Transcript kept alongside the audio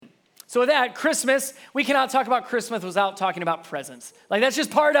So with that, Christmas, we cannot talk about Christmas without talking about presents. Like, that's just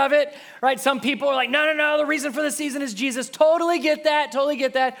part of it, right? Some people are like, no, the reason for the season is Jesus. Totally get that.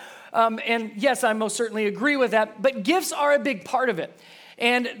 And yes, I most certainly agree with that, but gifts are a big part of it.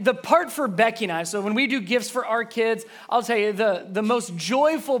 And the part for Becky and I, so when we do gifts for our kids, I'll tell you the most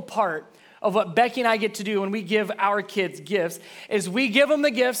joyful part of what Becky and I get to do when we give our kids gifts is we give them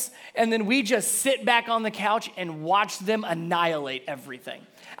the gifts and then we just sit back on the couch and watch them annihilate everything.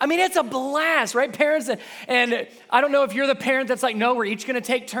 I mean, it's a blast, right? Parents, and I don't know if you're the parent that's like, no, we're each gonna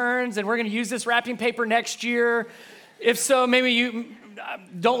take turns and we're gonna use this wrapping paper next year. If so, maybe you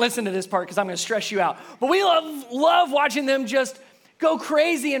don't listen to this part because I'm gonna stress you out. But we love watching them just go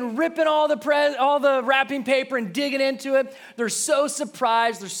crazy and ripping all the wrapping paper and digging into it. They're so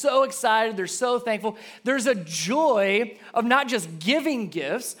surprised, they're so excited, they're so thankful. There's a joy of not just giving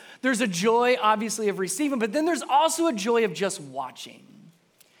gifts, there's a joy, obviously, of receiving, but then there's also a joy of just watching.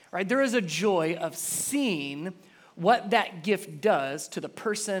 Right? There is a joy of seeing what that gift does to the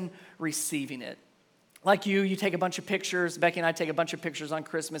person receiving it. Like you take a bunch of pictures. Becky and I take a bunch of pictures on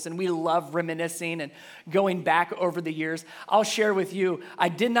Christmas, and we love reminiscing and going back over the years. I'll share with you, I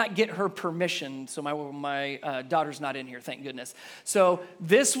did not get her permission, so my daughter's not in here, thank goodness. So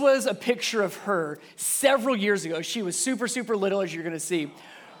this was a picture of her several years ago. She was super, super little, as you're going to see.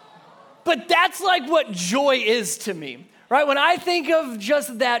 But that's like what joy is to me. Right, when I think of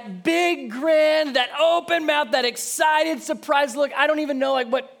just that big grin, that open mouth, that excited, surprised look, I don't even know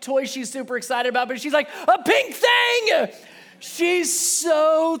like what toy she's super excited about, but she's like, a pink thing! She's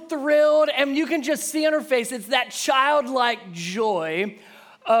so thrilled, and you can just see on her face, it's that childlike joy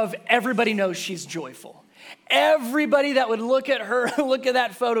of everybody knows she's joyful. Everybody that would look at her, look at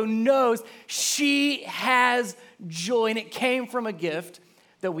that photo, knows she has joy, and it came from a gift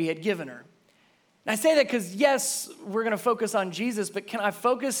that we had given her. And I say that because, yes, we're going to focus on Jesus, but can I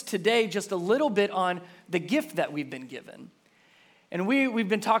focus today just a little bit on the gift that we've been given? And we've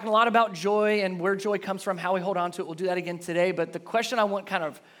been talking a lot about joy and where joy comes from, how we hold on to it. We'll do that again today. But the question I want kind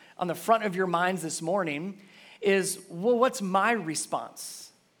of on the front of your minds this morning is, well, what's my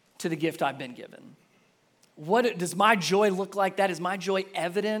response to the gift I've been given? What does my joy look like? That is my joy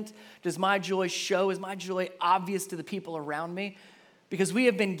evident? Does my joy show? Is my joy obvious to the people around me? Because we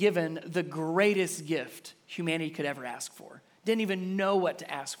have been given the greatest gift humanity could ever ask for. Didn't even know what to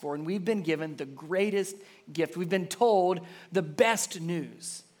ask for. And we've been given the greatest gift. We've been told the best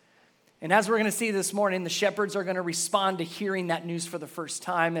news. And as we're going to see this morning, the shepherds are going to respond to hearing that news for the first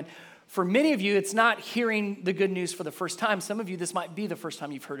time. And for many of you, it's not hearing the good news for the first time. Some of you, this might be the first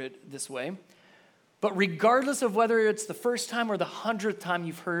time you've heard it this way. But regardless of whether it's the first time or the 100th time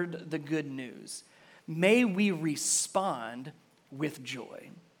you've heard the good news, may we respond with joy.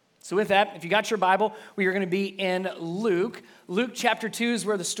 So with that, if you got your Bible, we are going to be in Luke. Luke chapter 2 is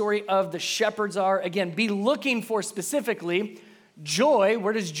where the story of the shepherds are. Again, be looking for specifically joy.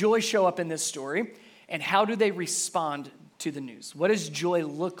 Where does joy show up in this story? And how do they respond to the news? What does joy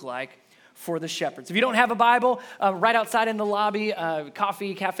look like for the shepherds? If you don't have a Bible, right outside in the lobby,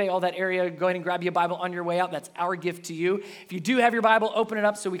 coffee, cafe, all that area, go ahead and grab you a Bible on your way out. That's our gift to you. If you do have your Bible, open it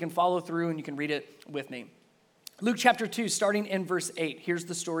up so we can follow through and you can read it with me. Luke chapter 2, starting in verse 8, here's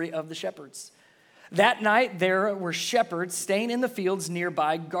the story of the shepherds. That night there were shepherds staying in the fields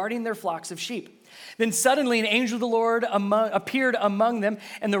nearby, guarding their flocks of sheep. Then suddenly an angel of the Lord appeared among them,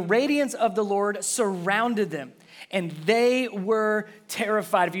 and the radiance of the Lord surrounded them, and they were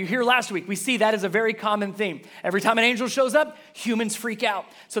terrified. If you were here last week, we see that as a very common theme. Every time an angel shows up, humans freak out.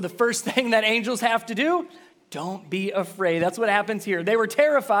 So the first thing that angels have to do, don't be afraid. That's what happens here. They were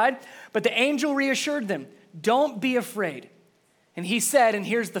terrified, but the angel reassured them. Don't be afraid. And he said, and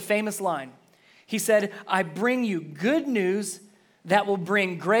here's the famous line. He said, I bring you good news that will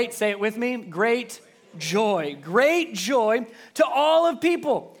bring great, say it with me, great joy to all of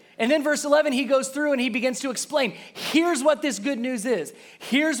people. And then verse 11, he goes through and he begins to explain, here's what this good news is.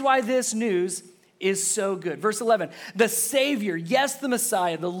 Here's why this news is so good. Verse 11, the Savior, yes, the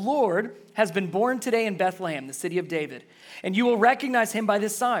Messiah, the Lord, has been born today in Bethlehem, the city of David. And you will recognize him by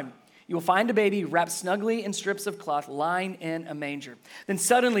this sign. You will find a baby wrapped snugly in strips of cloth, lying in a manger. Then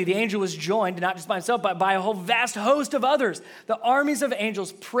suddenly the angel was joined, not just by himself, but by a whole vast host of others, the armies of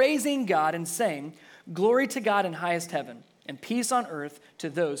angels praising God and saying, glory to God in highest heaven, and peace on earth to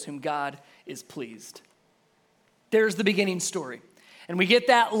those whom God is pleased. There's the beginning story. And we get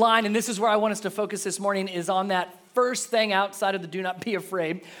that line, and this is where I want us to focus this morning, is on that first thing outside of the do not be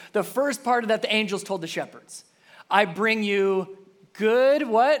afraid. The first part of that the angels told the shepherds. I bring you good,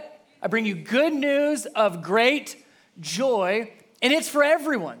 what? I bring you good news of great joy, and it's for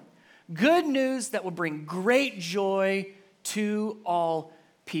everyone. Good news that will bring great joy to all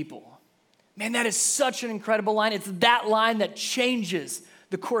people. Man, that is such an incredible line. It's that line that changes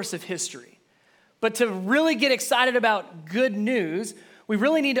the course of history. But to really get excited about good news, we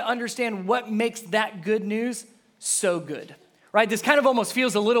really need to understand what makes that good news so good, right? This kind of almost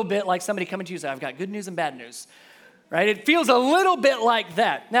feels a little bit like somebody coming to you and saying, I've got good news and bad news, right? It feels a little bit like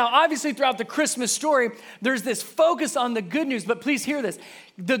that. Now, obviously, throughout the Christmas story, there's this focus on the good news, but please hear this.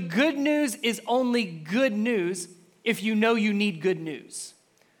 The good news is only good news if you know you need good news.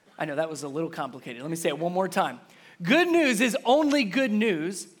 I know that was a little complicated. Let me say it one more time. Good news is only good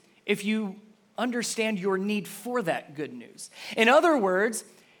news if you understand your need for that good news. In other words,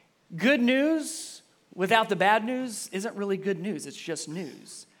 good news without the bad news isn't really good news. It's just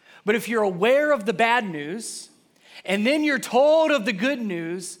news. But if you're aware of the bad news and then you're told of the good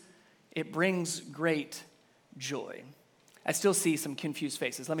news, it brings great joy. I still see some confused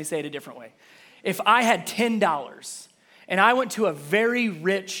faces. Let me say it a different way. If I had $10 and I went to a very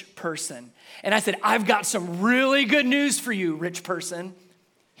rich person and I said, I've got some really good news for you, rich person.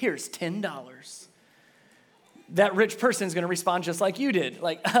 Here's $10. That rich person is going to respond just like you did.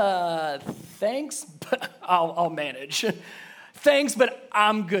 Like, thanks, but I'll manage. Thanks, but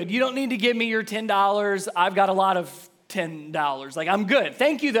I'm good. You don't need to give me your $10. I've got a lot of $10. Like, I'm good.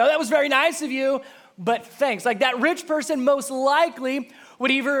 Thank you, though. That was very nice of you, but thanks. Like, that rich person most likely would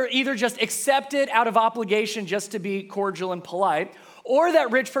either just accept it out of obligation just to be cordial and polite, or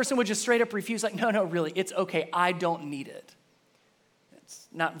that rich person would just straight up refuse, like, no, really, it's okay. I don't need it. It's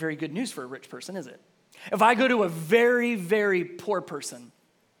not very good news for a rich person, is it? If I go to a very, very poor person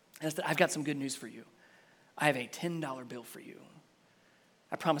and I said, I've got some good news for you. I have a $10 bill for you.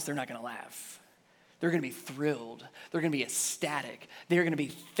 I promise they're not going to laugh. They're going to be thrilled. They're going to be ecstatic. They're going to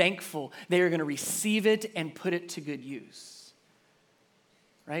be thankful. They are going to receive it and put it to good use.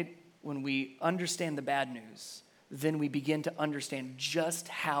 Right? When we understand the bad news, then we begin to understand just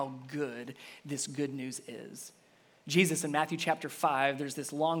how good this good news is. Jesus in Matthew chapter 5, there's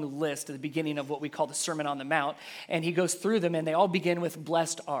this long list at the beginning of what we call the Sermon on the Mount, and he goes through them, and they all begin with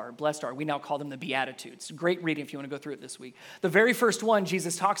blessed are. Blessed are. We now call them the Beatitudes. Great reading if you want to go through it this week. The very first one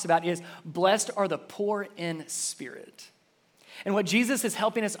Jesus talks about is blessed are the poor in spirit. And what Jesus is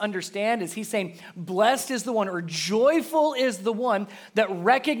helping us understand is he's saying blessed is the one, or joyful is the one that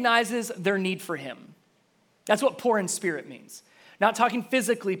recognizes their need for him. That's what poor in spirit means. Not talking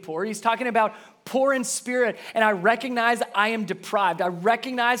physically poor. He's talking about poor in spirit, and I recognize I am deprived. I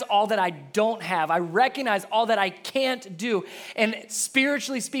recognize all that I don't have. I recognize all that I can't do. And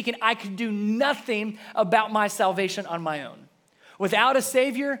spiritually speaking, I can do nothing about my salvation on my own. Without a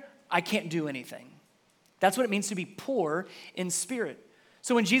Savior, I can't do anything. That's what it means to be poor in spirit.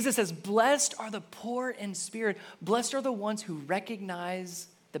 So when Jesus says, blessed are the poor in spirit, blessed are the ones who recognize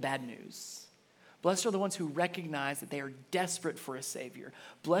the bad news. Blessed are the ones who recognize that they are desperate for a Savior.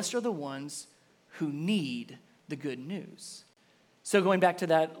 Blessed are the ones who need the good news. So going back to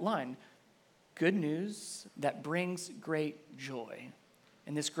that line, good news that brings great joy.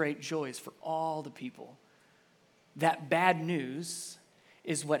 And this great joy is for all the people. That bad news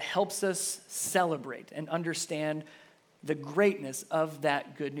is what helps us celebrate and understand the greatness of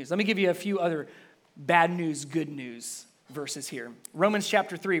that good news. Let me give you a few other bad news, good news verses here. Romans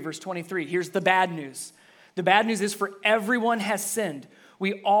chapter 3, verse 23. Here's the bad news. The bad news is for everyone has sinned.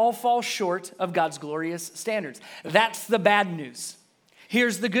 We all fall short of God's glorious standards. That's the bad news.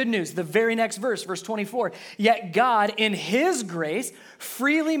 Here's the good news. The very next verse, verse 24. Yet God, in his grace,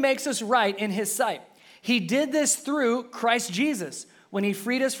 freely makes us right in his sight. He did this through Christ Jesus when he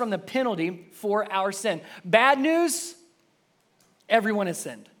freed us from the penalty for our sin. Bad news, everyone has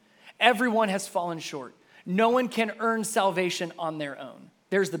sinned. Everyone has fallen short. No one can earn salvation on their own.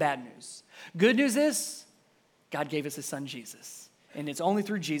 There's the bad news. Good news is God gave us his son Jesus. And it's only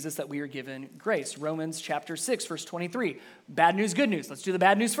through Jesus that we are given grace. Romans chapter 6, verse 23. Bad news, good news. Let's do the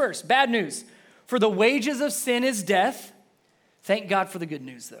bad news first. Bad news. For the wages of sin is death. Thank God for the good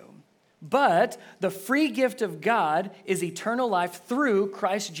news, though. But the free gift of God is eternal life through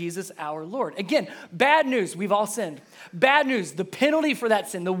Christ Jesus our Lord. Again, bad news, we've all sinned. Bad news, the penalty for that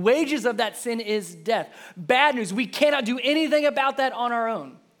sin, the wages of that sin is death. Bad news, we cannot do anything about that on our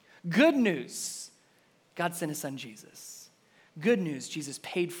own. Good news, God sent his son Jesus. Good news, Jesus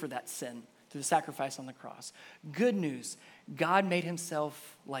paid for that sin through the sacrifice on the cross. Good news, God made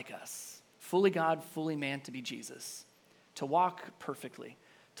himself like us, fully God, fully man, to be Jesus, to walk perfectly,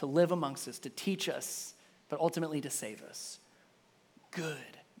 to live amongst us, to teach us, but ultimately to save us.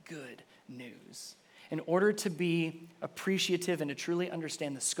 Good news. In order to be appreciative and to truly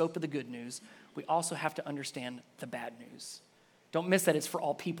understand the scope of the good news, we also have to understand the bad news. Don't miss that it's for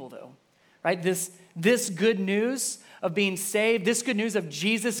all people, though. right? This good news of being saved, this good news of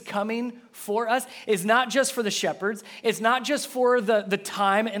Jesus coming for us is not just for the shepherds. It's not just for the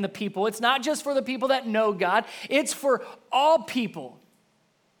time and the people. It's not just for the people that know God. It's for all people,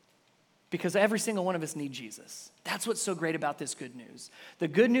 because every single one of us need Jesus. That's what's so great about this good news. The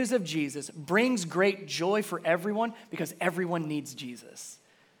good news of Jesus brings great joy for everyone because everyone needs Jesus.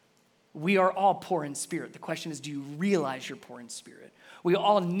 We are all poor in spirit. The question is, do you realize you're poor in spirit? We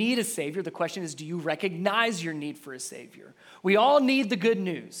all need a Savior. The question is, do you recognize your need for a Savior? We all need the good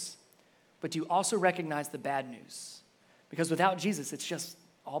news, but do you also recognize the bad news? Because without Jesus, it's just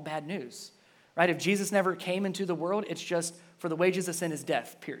all bad news, right? If Jesus never came into the world, it's just for the wages of sin is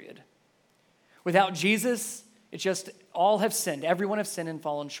death, period. Without Jesus, it's just all have sinned. Everyone have sinned and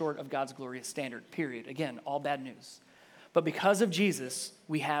fallen short of God's glorious standard, period. Again, all bad news. But because of Jesus,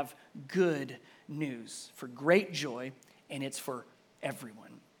 we have good news for great joy, and it's for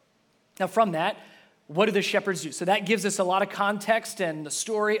everyone. Now from that, what do the shepherds do? So that gives us a lot of context and the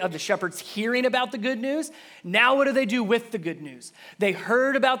story of the shepherds hearing about the good news. Now what do they do with the good news? They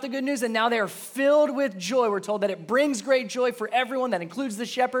heard about the good news and now they are filled with joy. We're told that it brings great joy for everyone. That includes the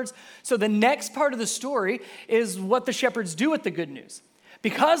shepherds. So the next part of the story is what the shepherds do with the good news.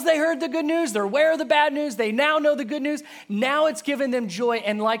 Because they heard the good news, they're aware of the bad news, they now know the good news, now it's given them joy.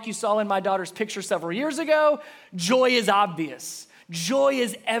 And like you saw in my daughter's picture several years ago, joy is obvious. Joy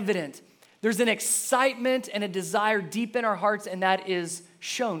is evident. There's an excitement and a desire deep in our hearts, and that is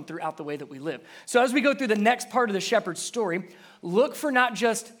shown throughout the way that we live. So as we go through the next part of the shepherd's story, look for not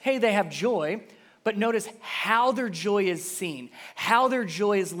just, hey, they have joy, but notice how their joy is seen, how their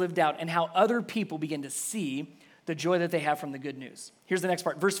joy is lived out, and how other people begin to see the joy that they have from the good news. Here's the next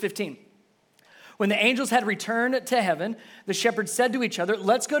part, verse 15. When the angels had returned to heaven, the shepherds said to each other,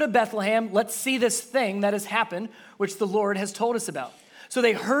 let's go to Bethlehem. Let's see this thing that has happened, which the Lord has told us about. So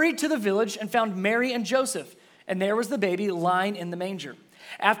they hurried to the village and found Mary and Joseph, and there was the baby lying in the manger.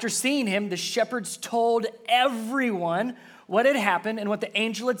 After seeing him, the shepherds told everyone what had happened and what the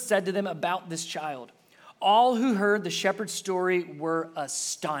angel had said to them about this child. All who heard the shepherd's story were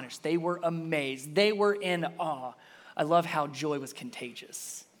astonished. They were amazed. They were in awe. I love how joy was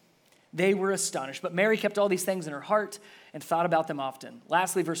contagious. They were astonished. But Mary kept all these things in her heart and thought about them often.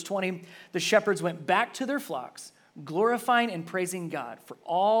 Lastly, verse 20, the shepherds went back to their flocks, glorifying and praising God for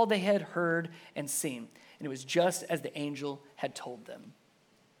all they had heard and seen. And it was just as the angel had told them.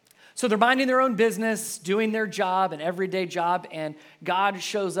 So they're minding their own business, doing their job, an everyday job, and God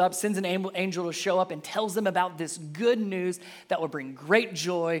shows up, sends an angel to show up and tells them about this good news that will bring great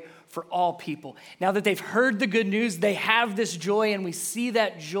joy for all people. Now that they've heard the good news, they have this joy, and we see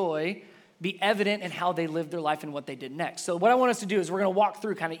that joy be evident in how they lived their life and what they did next. So what I want us to do is we're going to walk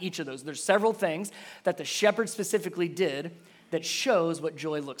through kind of each of those. There's several things that the shepherds specifically did that shows what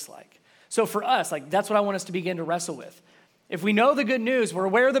joy looks like. So for us, that's what I want us to begin to wrestle with. If we know the good news, we're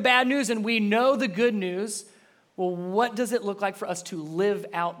aware of the bad news, and we know the good news, well, what does it look like for us to live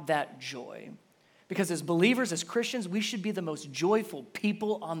out that joy? Because as believers, as Christians, we should be the most joyful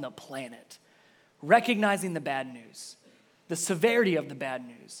people on the planet, recognizing the bad news, the severity of the bad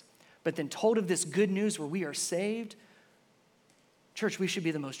news, but then told of this good news where we are saved. Church, we should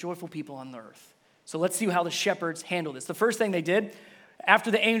be the most joyful people on the earth. So let's see how the shepherds handle this. The first thing they did,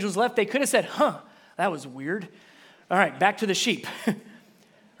 after the angels left, they could have said, that was weird. All right, back to the sheep,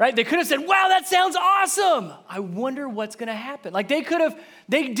 right? They could have said, wow, that sounds awesome. I wonder what's going to happen.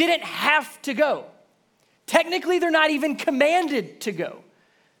 They didn't have to go. Technically, they're not even commanded to go.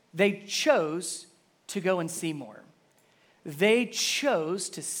 They chose to go and see more. They chose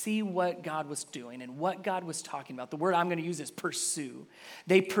to see what God was doing and what God was talking about. The word I'm going to use is pursue.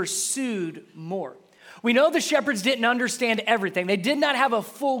 They pursued more. We know the shepherds didn't understand everything. They did not have a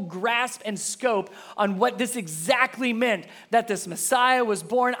full grasp and scope on what this exactly meant, that this Messiah was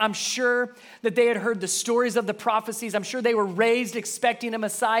born. I'm sure that they had heard the stories of the prophecies. I'm sure they were raised expecting a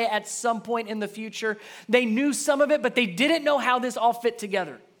Messiah at some point in the future. They knew some of it, but they didn't know how this all fit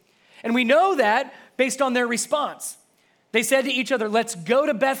together. And we know that based on their response. They said to each other, let's go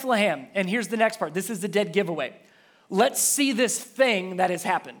to Bethlehem. And here's the next part. This is the dead giveaway. Let's see this thing that has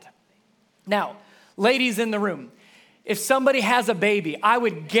happened. Now, ladies in the room, if somebody has a baby, I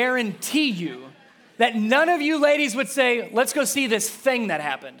would guarantee you that none of you ladies would say, let's go see this thing that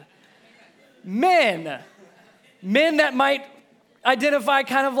happened. Men that might identify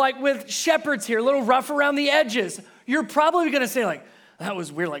kind of like with shepherds here, a little rough around the edges, you're probably going to say that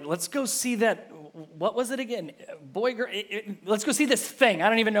was weird. Let's go see that. What was it again? Boy, girl, let's go see this thing. I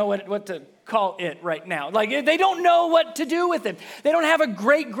don't even know what to call it right now. They don't know what to do with it. They don't have a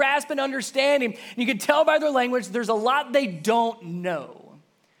great grasp and understanding. You can tell by their language, there's a lot they don't know.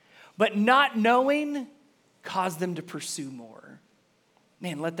 But not knowing caused them to pursue more.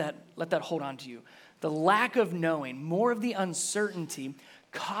 Man, let that hold on to you. The lack of knowing, more of the uncertainty,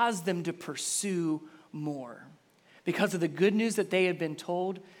 caused them to pursue more. Because of the good news that they had been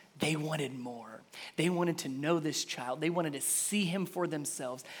told, they wanted more. They wanted to know this child. They wanted to see him for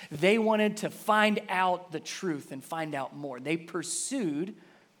themselves. They wanted to find out the truth and find out more. They pursued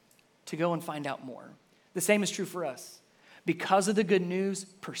to go and find out more. The same is true for us. Because of the good news,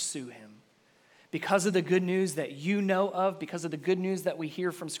 pursue him. Because of the good news that you know of, because of the good news that we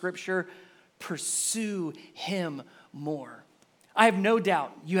hear from Scripture, pursue him more. I have no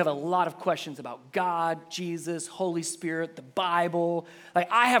doubt you have a lot of questions about God, Jesus, Holy Spirit, the Bible. Like,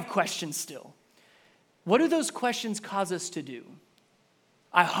 I have questions still. What do those questions cause us to do?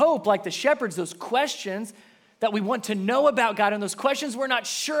 I hope, like the shepherds, those questions that we want to know about God and those questions we're not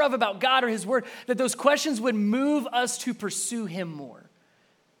sure of about God or his word, that those questions would move us to pursue him more.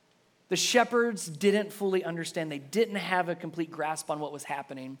 The shepherds didn't fully understand. They didn't have a complete grasp on what was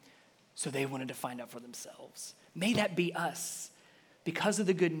happening, so they wanted to find out for themselves. May that be us. Because of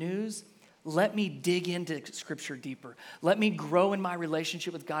the good news, let me dig into Scripture deeper. Let me grow in my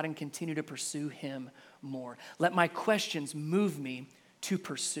relationship with God and continue to pursue him more. Let my questions move me to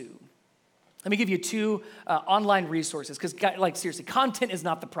pursue. Let me give you two online resources, because like seriously, content is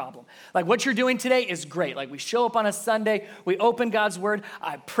not the problem. Like what you're doing today is great. Like we show up on a Sunday, we open God's word.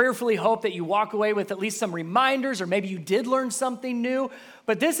 I prayerfully hope that you walk away with at least some reminders, or maybe you did learn something new.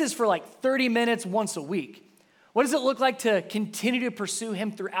 But this is for like 30 minutes once a week. What does it look like to continue to pursue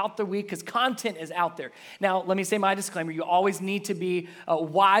him throughout the week? Because content is out there. Now, let me say my disclaimer. You always need to be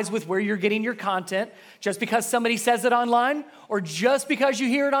wise with where you're getting your content. Just because somebody says it online or just because you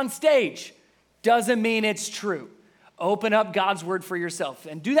hear it on stage doesn't mean it's true. Open up God's word for yourself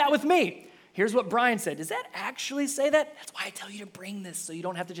and do that with me. Here's what Brian said. Does that actually say that? That's why I tell you to bring this, so you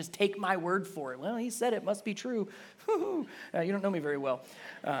don't have to just take my word for it. Well, he said it must be true. You don't know me very well.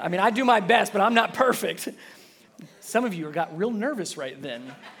 I do my best, but I'm not perfect. Some of you got real nervous right then.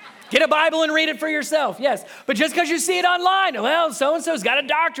 Get a Bible and read it for yourself, yes. But just because you see it online, well, so-and-so's got a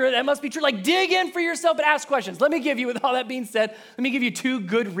doctorate, that must be true. Like, dig in for yourself and ask questions. Let me give you, with all that being said, let me give you two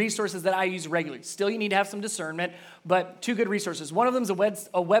good resources that I use regularly. Still, you need to have some discernment, but two good resources. One of them is a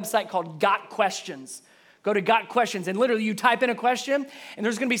website called Got Questions. Go to Got Questions, and literally you type in a question, and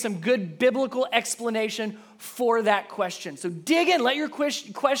there's going to be some good biblical explanation for that question. So dig in. Let your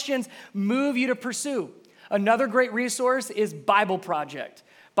questions move you to pursue. Another great resource is Bible Project.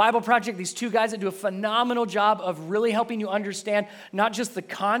 Bible Project, these two guys that do a phenomenal job of really helping you understand not just the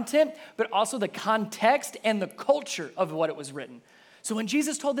content, but also the context and the culture of what it was written. So when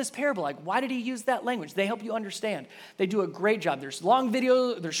Jesus told this parable, like, why did he use that language? They help you understand. They do a great job. There's long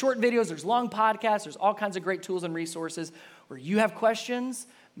videos, there's short videos, there's long podcasts, there's all kinds of great tools and resources. Where you have questions,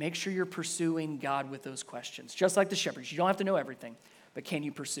 make sure you're pursuing God with those questions. Just like the shepherds, you don't have to know everything, but can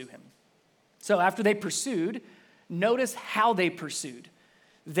you pursue him? So after they pursued, notice how they pursued.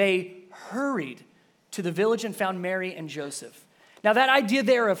 They hurried to the village and found Mary and Joseph. Now that idea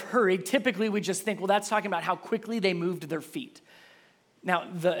there of hurried, typically we just think, well, that's talking about how quickly they moved their feet. Now,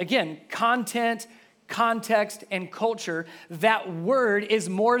 again, content, context, and culture, that word is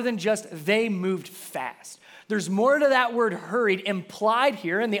more than just they moved fast. There's more to that word hurried implied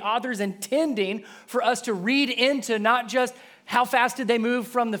here, and the author's intending for us to read into not just how fast did they move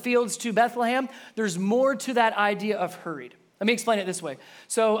from the fields to Bethlehem. There's more to that idea of hurried. Let me explain it this way.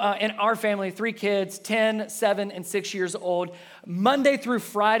 So in our family, 3 kids, 10, 7, and 6 years old, Monday through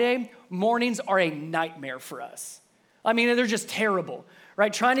Friday, mornings are a nightmare for us. They're just terrible,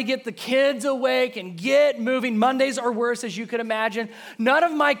 right? Trying to get the kids awake and get moving. Mondays are worse, as you could imagine. None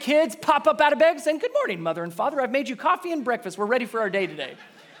of my kids pop up out of bed saying, "Good morning, Mother and Father. I've made you coffee and breakfast. We're ready for our day today."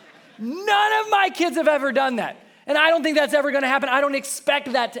 None of my kids have ever done that. And I don't think that's ever going to happen. I don't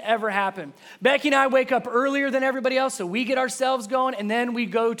expect that to ever happen. Becky and I wake up earlier than everybody else, so we get ourselves going, and then we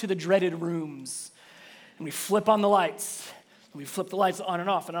go to the dreaded rooms. And we flip on the lights. And we flip the lights on and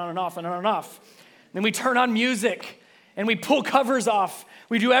off and on and off and on and off. And then we turn on music. And we pull covers off.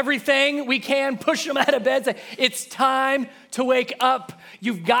 We do everything we can, push them out of bed, say, it's time to wake up.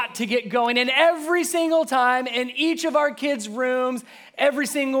 You've got to get going. And every single time in each of our kids' rooms, every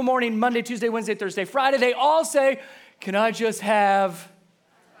single morning, Monday, Tuesday, Wednesday, Thursday, Friday, they all say, can I just have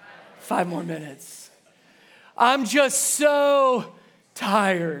 5 more minutes? I'm just so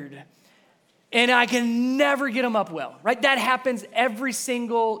tired. And I can never get them up well, right? That happens every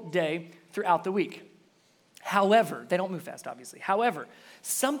single day throughout the week. However, they don't move fast, obviously. However,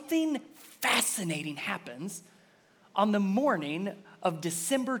 something fascinating happens on the morning of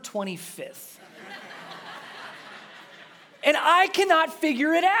December 25th. And I cannot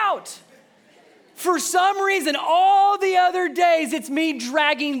figure it out. For some reason, all the other days, it's me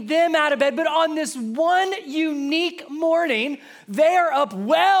dragging them out of bed. But on this one unique morning, they are up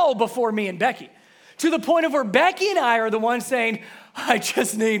well before me and Becky, to the point of where Becky and I are the ones saying, I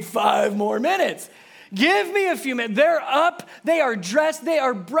just need 5 more minutes. Give me a few minutes. They're up, they are dressed, they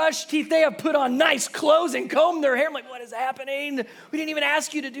are brushed teeth, they have put on nice clothes and combed their hair. I'm like, what is happening? We didn't even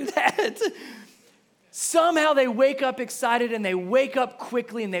ask you to do that. Somehow they wake up excited and they wake up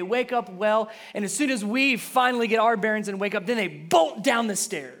quickly and they wake up well. And as soon as we finally get our bearings and wake up, then they bolt down the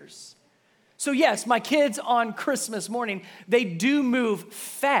stairs. So yes, my kids on Christmas morning, they do move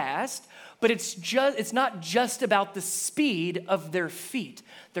fast, but it's not just about the speed of their feet.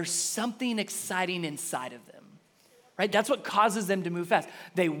 There's something exciting inside of them. Right? That's what causes them to move fast.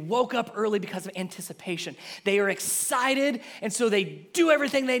 They woke up early because of anticipation. They are excited, and so they do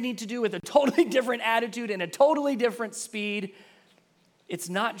everything they need to do with a totally different attitude and a totally different speed. It's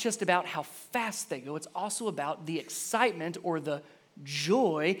not just about how fast they go. It's also about the excitement or the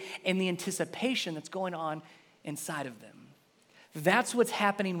joy and the anticipation that's going on inside of them. That's what's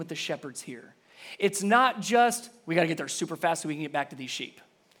happening with the shepherds here. It's not just, we got to get there super fast so we can get back to these sheep.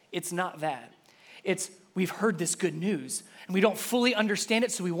 It's not that. It's, we've heard this good news and we don't fully understand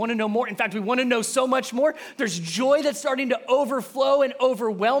it, so we want to know more. In fact, we want to know so much more. There's joy that's starting to overflow and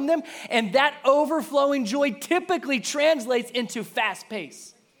overwhelm them, and that overflowing joy typically translates into fast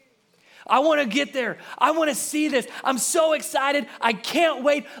pace. I want to get there. I want to see this. I'm so excited. I can't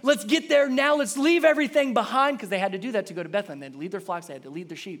wait. Let's get there now. Let's leave everything behind, because they had to do that to go to Bethlehem. They had to leave their flocks. They had to leave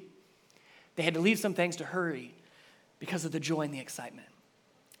their sheep. They had to leave some things to hurry because of the joy and the excitement.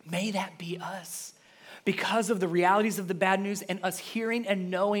 May that be us. Because of the realities of the bad news and us hearing and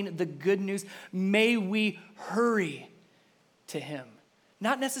knowing the good news, may we hurry to him.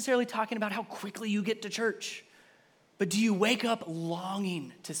 Not necessarily talking about how quickly you get to church, but do you wake up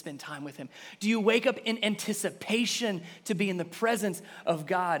longing to spend time with him? Do you wake up in anticipation to be in the presence of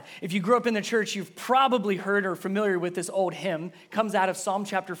God? If you grew up in the church, you've probably heard or familiar with this old hymn. It comes out of Psalm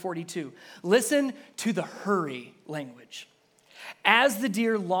chapter 42. Listen to the hurry language. As the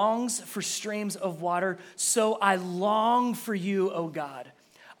deer longs for streams of water, so I long for you, O God.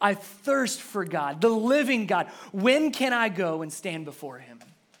 I thirst for God, the living God. When can I go and stand before him?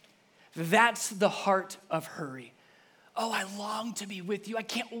 That's the heart of hurry. Oh, I long to be with you. I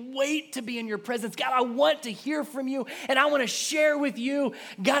can't wait to be in your presence. God, I want to hear from you, and I want to share with you.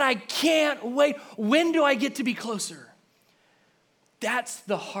 God, I can't wait. When do I get to be closer? That's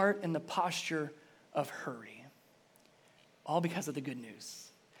the heart and the posture of hurry. All because of the good news.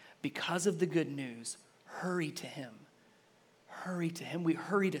 Because of the good news, hurry to him. Hurry to him. We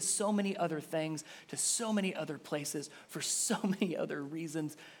hurry to so many other things, to so many other places, for so many other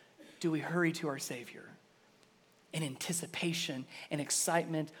reasons. Do we hurry to our Savior? In anticipation and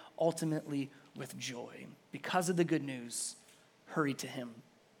excitement, ultimately with joy. Because of the good news, hurry to him.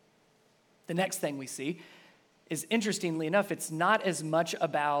 The next thing we see is, interestingly enough, it's not as much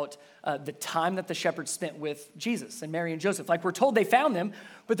about the time that the shepherds spent with Jesus and Mary and Joseph. Like, we're told they found them,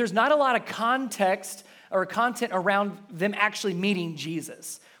 but there's not a lot of context or content around them actually meeting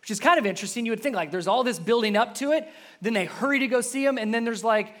Jesus, which is kind of interesting. You would think, like, there's all this building up to it, then they hurry to go see him, and then there's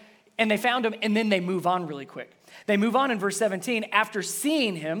like, and they found him, and then they move on really quick. They move on in verse 17. After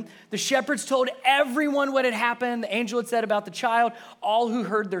seeing him, the shepherds told everyone what had happened. The angel had said about the child. All who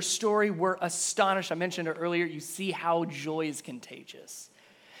heard their story were astonished. I mentioned it earlier. You see how joy is contagious.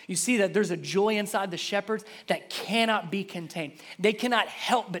 You see that there's a joy inside the shepherds that cannot be contained. They cannot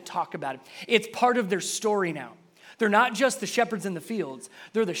help but talk about it. It's part of their story now. They're not just the shepherds in the fields.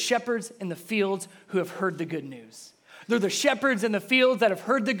 They're the shepherds in the fields who have heard the good news. They're the shepherds in the fields that have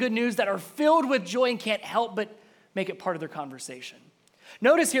heard the good news, that are filled with joy and can't help but make it part of their conversation.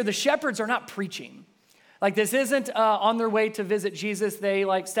 Notice here, the shepherds are not preaching. Like, this isn't on their way to visit Jesus. They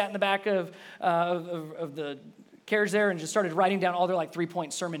like sat in the back of the carriage there and just started writing down all their like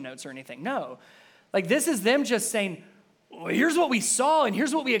 3-point sermon notes or anything. No, like, this is them just saying, well, here's what we saw, and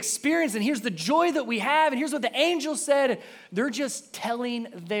here's what we experienced, and here's the joy that we have, and here's what the angel said. They're just telling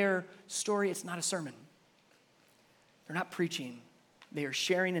their story. It's not a sermon. They're not preaching. They are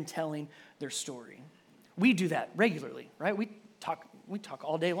sharing and telling their story. We do that regularly, right? We talk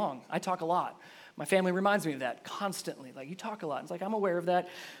all day long. I talk a lot. My family reminds me of that constantly. Like, you talk a lot. It's like, I'm aware of that.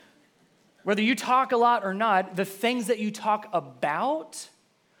 Whether you talk a lot or not, the things that you talk about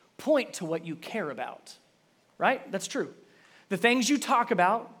point to what you care about, right? That's true. The things you talk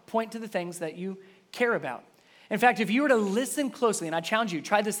about point to the things that you care about. In fact, if you were to listen closely, and I challenge you,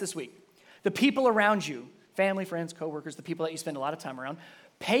 try this week. The people around you, family, friends, coworkers, the people that you spend a lot of time around,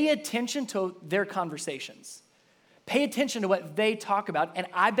 pay attention to their conversations. Pay attention to what they talk about, and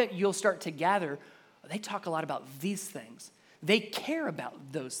I bet you'll start to gather, they talk a lot about these things. They care about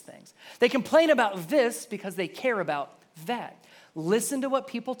those things. They complain about this because they care about that. Listen to what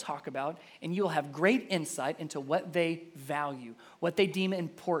people talk about, and you'll have great insight into what they value, what they deem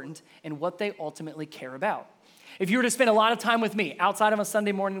important, and what they ultimately care about. If you were to spend a lot of time with me outside of a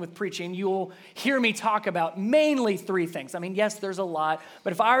Sunday morning with preaching, you'll hear me talk about mainly three things. I mean, yes, there's a lot,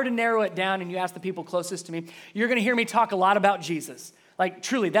 but if I were to narrow it down and you ask the people closest to me, you're going to hear me talk a lot about Jesus. Like,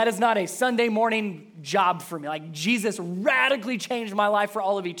 truly, that is not a Sunday morning job for me. Like, Jesus radically changed my life for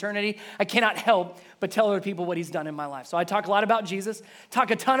all of eternity. I cannot help but tell other people what he's done in my life. So I talk a lot about Jesus,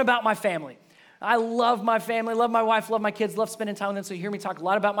 talk a ton about my family. I love my family, love my wife, love my kids, love spending time with them. So you hear me talk a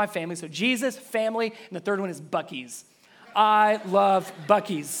lot about my family. So Jesus, family, and the third one is Buc-ee's. I love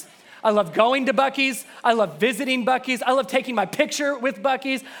Buc-ee's. I love going to Buc-ee's. I love visiting Buc-ee's. I love taking my picture with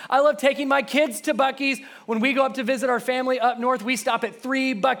Buc-ee's. I love taking my kids to Buc-ee's. When we go up to visit our family up north, we stop at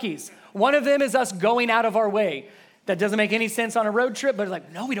 3 Buc-ee's. One of them is us going out of our way. That doesn't make any sense on a road trip, but it's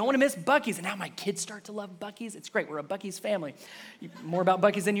like, no, we don't want to miss Buc-ee's. And now my kids start to love Buc-ee's. It's great. We're a Buc-ee's family. More about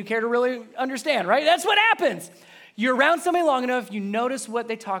Buc-ee's than you care to really understand, right? That's what happens. You're around somebody long enough, you notice what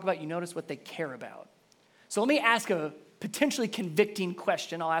they talk about, you notice what they care about. So let me ask a potentially convicting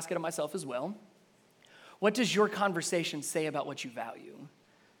question. I'll ask it of myself as well. What does your conversation say about what you value?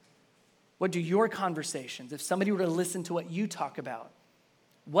 What do your conversations, if somebody were to listen to what you talk about,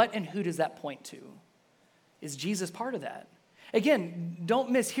 what and who does that point to? Is Jesus part of that? Again, don't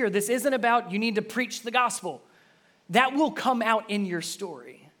mishear. This isn't about you need to preach the gospel. That will come out in your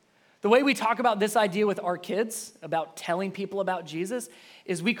story. The way we talk about this idea with our kids, about telling people about Jesus,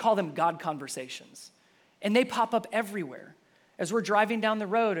 is we call them God conversations. And they pop up everywhere. As we're driving down the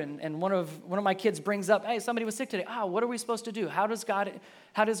road and one of my kids brings up, hey, somebody was sick today. What are we supposed to do? How does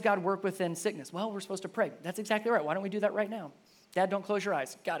God work within sickness? Well, we're supposed to pray. That's exactly right. Why don't we do that right now? Dad, don't close your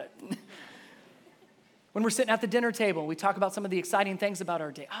eyes. Got it. When we're sitting at the dinner table, we talk about some of the exciting things about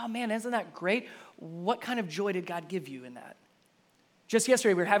our day. Oh man, isn't that great? What kind of joy did God give you in that? Just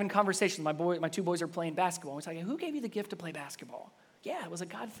yesterday, we were having conversations. My two boys are playing basketball. We're talking, who gave you the gift to play basketball? Yeah, it was a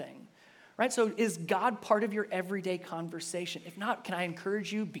God thing, right? So is God part of your everyday conversation? If not, can I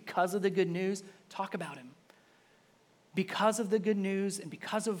encourage you, because of the good news, talk about him. Because of the good news and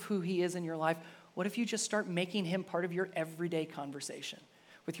because of who he is in your life, what if you just start making him part of your everyday conversation?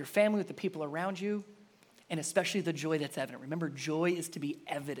 With your family, with the people around you, and especially the joy that's evident. Remember, joy is to be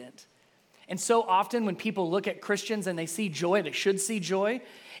evident. And so often when people look at Christians and they see joy, they should see joy,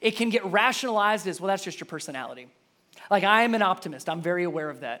 it can get rationalized as, well, that's just your personality. Like, I am an optimist. I'm very aware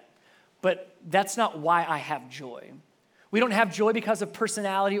of that. But that's not why I have joy. We don't have joy because of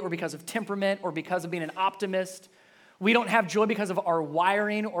personality or because of temperament or because of being an optimist. We don't have joy because of our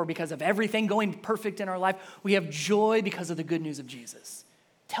wiring or because of everything going perfect in our life. We have joy because of the good news of Jesus.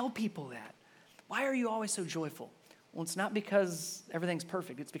 Tell people that. Why are you always so joyful? Well, it's not because everything's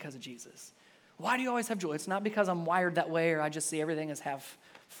perfect. It's because of Jesus. Why do you always have joy? It's not because I'm wired that way or I just see everything as half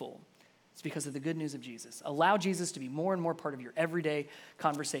full. It's because of the good news of Jesus. Allow Jesus to be more and more part of your everyday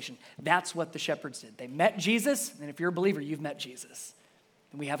conversation. That's what the shepherds did. They met Jesus, and if you're a believer, you've met Jesus.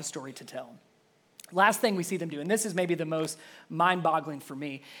 And we have a story to tell. Last thing we see them do, and this is maybe the most mind-boggling for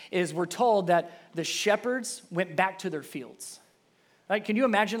me, is we're told that the shepherds went back to their fields. Right? Can you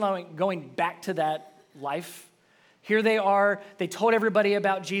imagine going back to that life? Here they are. They told everybody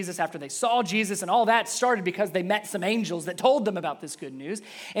about Jesus after they saw Jesus, and all that started because they met some angels that told them about this good news.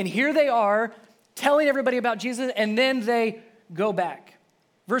 And here they are telling everybody about Jesus, and then they go back.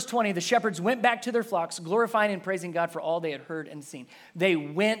 Verse 20, the shepherds went back to their flocks, glorifying and praising God for all they had heard and seen. They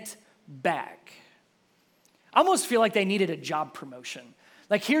went back. I almost feel like they needed a job promotion.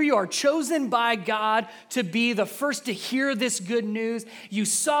 Like, here you are, chosen by God to be the first to hear this good news. You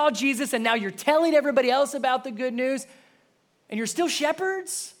saw Jesus, and now you're telling everybody else about the good news, and you're still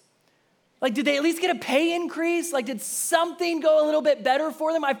shepherds? Like, did they at least get a pay increase? Like, did something go a little bit better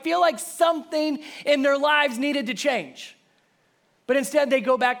for them? I feel like something in their lives needed to change. But instead, they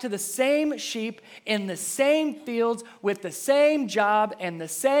go back to the same sheep in the same fields with the same job and the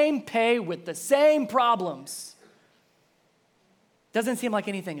same pay with the same problems. Doesn't seem like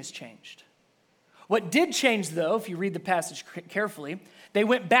anything has changed. What did change, though, if you read the passage carefully, they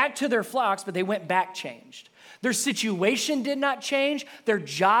went back to their flocks, but they went back changed. Their situation did not change. Their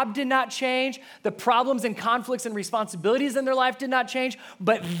job did not change. The problems and conflicts and responsibilities in their life did not change,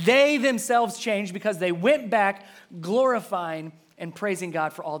 but they themselves changed because they went back glorifying and praising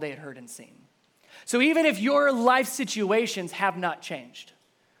God for all they had heard and seen. So even if your life situations have not changed,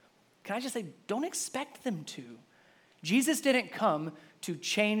 can I just say, don't expect them to. Jesus didn't come to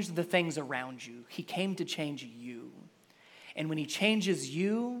change the things around you. He came to change you. And when he changes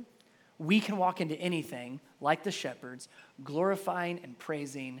you, we can walk into anything like the shepherds, glorifying and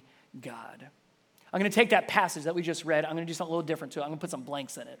praising God. I'm going to take that passage that we just read. I'm going to do something a little different to it. I'm going to put some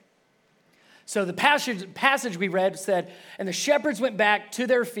blanks in it. So the passage we read said, and the shepherds went back to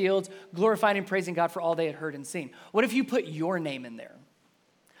their fields, glorifying and praising God for all they had heard and seen. What if you put your name in there?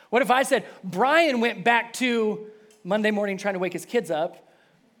 What if I said, Brian went back to Monday morning trying to wake his kids up,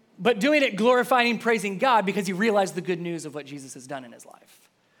 but doing it glorifying and praising God because he realized the good news of what Jesus has done in his life.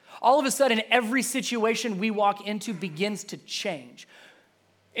 All of a sudden, every situation we walk into begins to change.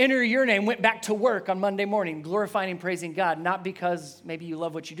 Enter your name, went back to work on Monday morning, glorifying and praising God, not because maybe you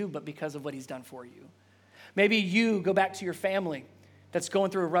love what you do, but because of what he's done for you. Maybe you go back to your family that's going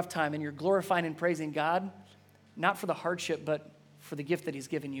through a rough time and you're glorifying and praising God, not for the hardship, but for the gift that he's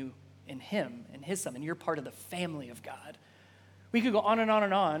given you in him and his son, and you're part of the family of God. We could go on and on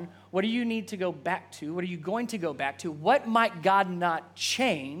and on. What do you need to go back to? What are you going to go back to? What might God not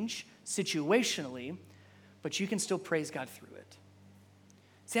change situationally, but you can still praise God through it?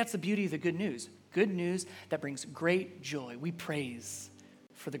 See, that's the beauty of the good news. Good news that brings great joy. We praise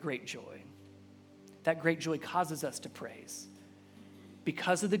for the great joy. That great joy causes us to praise.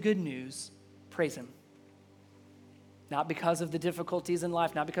 Because of the good news, praise him. Not because of the difficulties in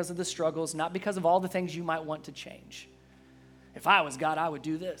life, not because of the struggles, not because of all the things you might want to change. If I was God, I would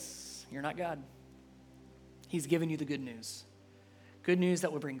do this. You're not God. He's given you the good news. Good news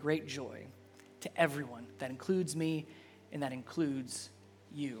that will bring great joy to everyone. That includes me and that includes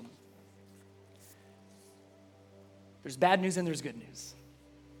you. There's bad news and there's good news.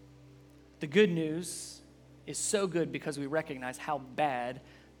 The good news is so good because we recognize how bad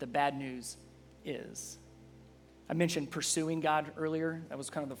the bad news is. I mentioned pursuing God earlier. That was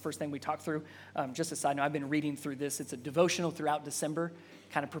kind of the first thing we talked through. Just a side note, I've been reading through this. It's a devotional throughout December,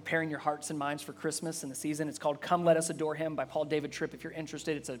 kind of preparing your hearts and minds for Christmas and the season. It's called Come Let Us Adore Him by Paul David Tripp. If you're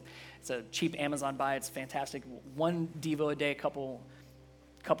interested, it's a cheap Amazon buy. It's fantastic. One Devo a day, couple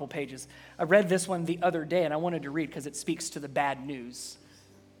pages. I read this one the other day, and I wanted to read because it speaks to the bad news.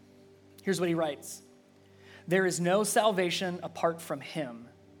 Here's what he writes. There is no salvation apart from him.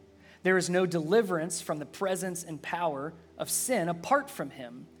 There is no deliverance from the presence and power of sin apart from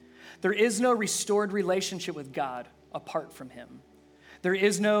him. There is no restored relationship with God apart from him. There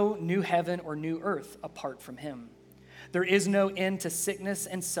is no new heaven or new earth apart from him. There is no end to sickness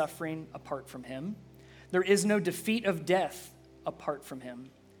and suffering apart from him. There is no defeat of death apart from him.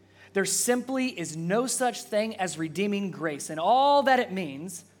 There simply is no such thing as redeeming grace and all that it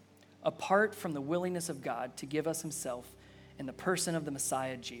means apart from the willingness of God to give us himself in the person of the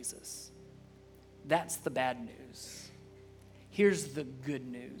Messiah, Jesus. That's the bad news. Here's the good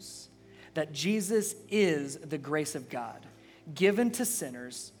news, that Jesus is the grace of God given to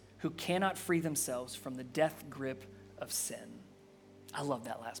sinners who cannot free themselves from the death grip of sin. I love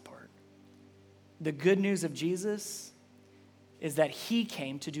that last part. The good news of Jesus is that he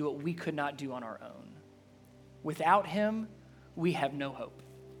came to do what we could not do on our own. Without him, we have no hope.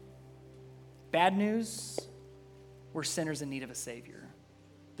 Bad news, we're sinners in need of a Savior.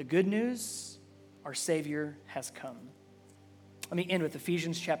 The good news, our Savior has come. Let me end with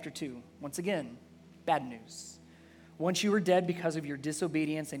Ephesians chapter 2. Once again, bad news. Once you were dead because of your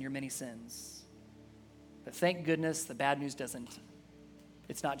disobedience and your many sins. But thank goodness the bad news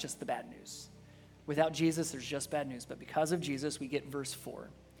it's not just the bad news. Without Jesus, there's just bad news. But because of Jesus, we get verse 4.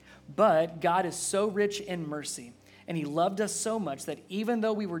 But God is so rich in mercy, and he loved us so much that even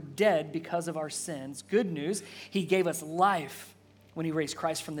though we were dead because of our sins, good news, he gave us life when he raised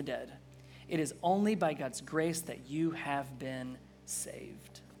Christ from the dead. It is only by God's grace that you have been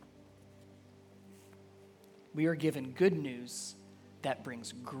saved. We are given good news that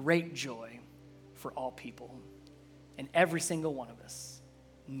brings great joy for all people. And every single one of us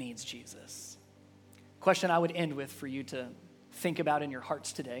needs Jesus. Question I would end with for you to think about in your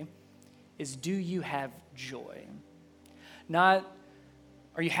hearts today is, do you have joy? Not,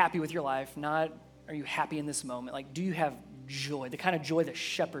 are you happy with your life? Not, are you happy in this moment? Like, do you have joy? The kind of joy that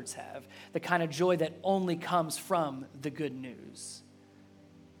shepherds have. The kind of joy that only comes from the good news.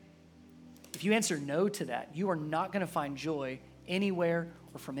 If you answer no to that, you are not going to find joy anywhere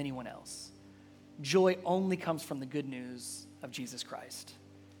or from anyone else. Joy only comes from the good news of Jesus Christ.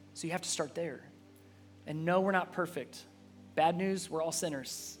 So you have to start there. And no, we're not perfect. Bad news, we're all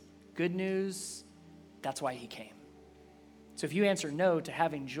sinners. Good news, that's why he came. So if you answer no to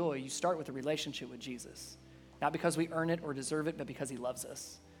having joy, you start with a relationship with Jesus. Not because we earn it or deserve it, but because he loves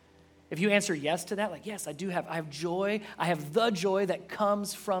us. If you answer yes to that, like, yes, I have joy. I have the joy that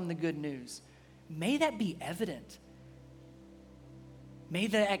comes from the good news. May that be evident May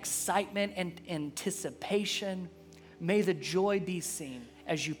the excitement and anticipation, may the joy be seen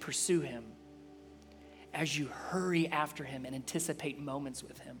as you pursue him, as you hurry after him and anticipate moments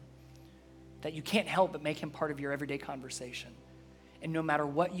with him, that you can't help but make him part of your everyday conversation. And no matter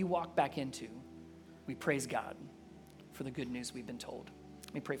what you walk back into, we praise God for the good news we've been told.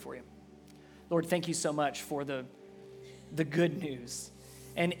 Let me pray for you. Lord, thank you so much for the good news.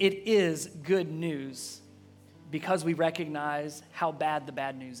 And it is good news because we recognize how bad the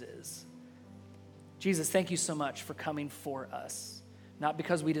bad news is. Jesus, thank you so much for coming for us. Not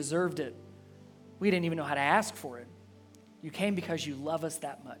because we deserved it. We didn't even know how to ask for it. You came because you love us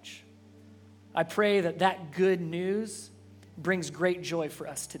that much. I pray that that good news brings great joy for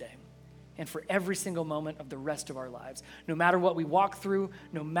us today and for every single moment of the rest of our lives. No matter what we walk through,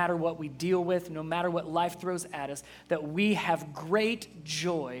 no matter what we deal with, no matter what life throws at us, that we have great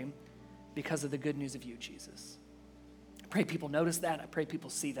joy because of the good news of you, Jesus. I pray people notice that. I pray people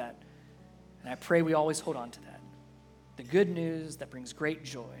see that. And I pray we always hold on to that. The good news that brings great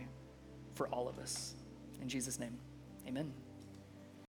joy for all of us. In Jesus' name, amen.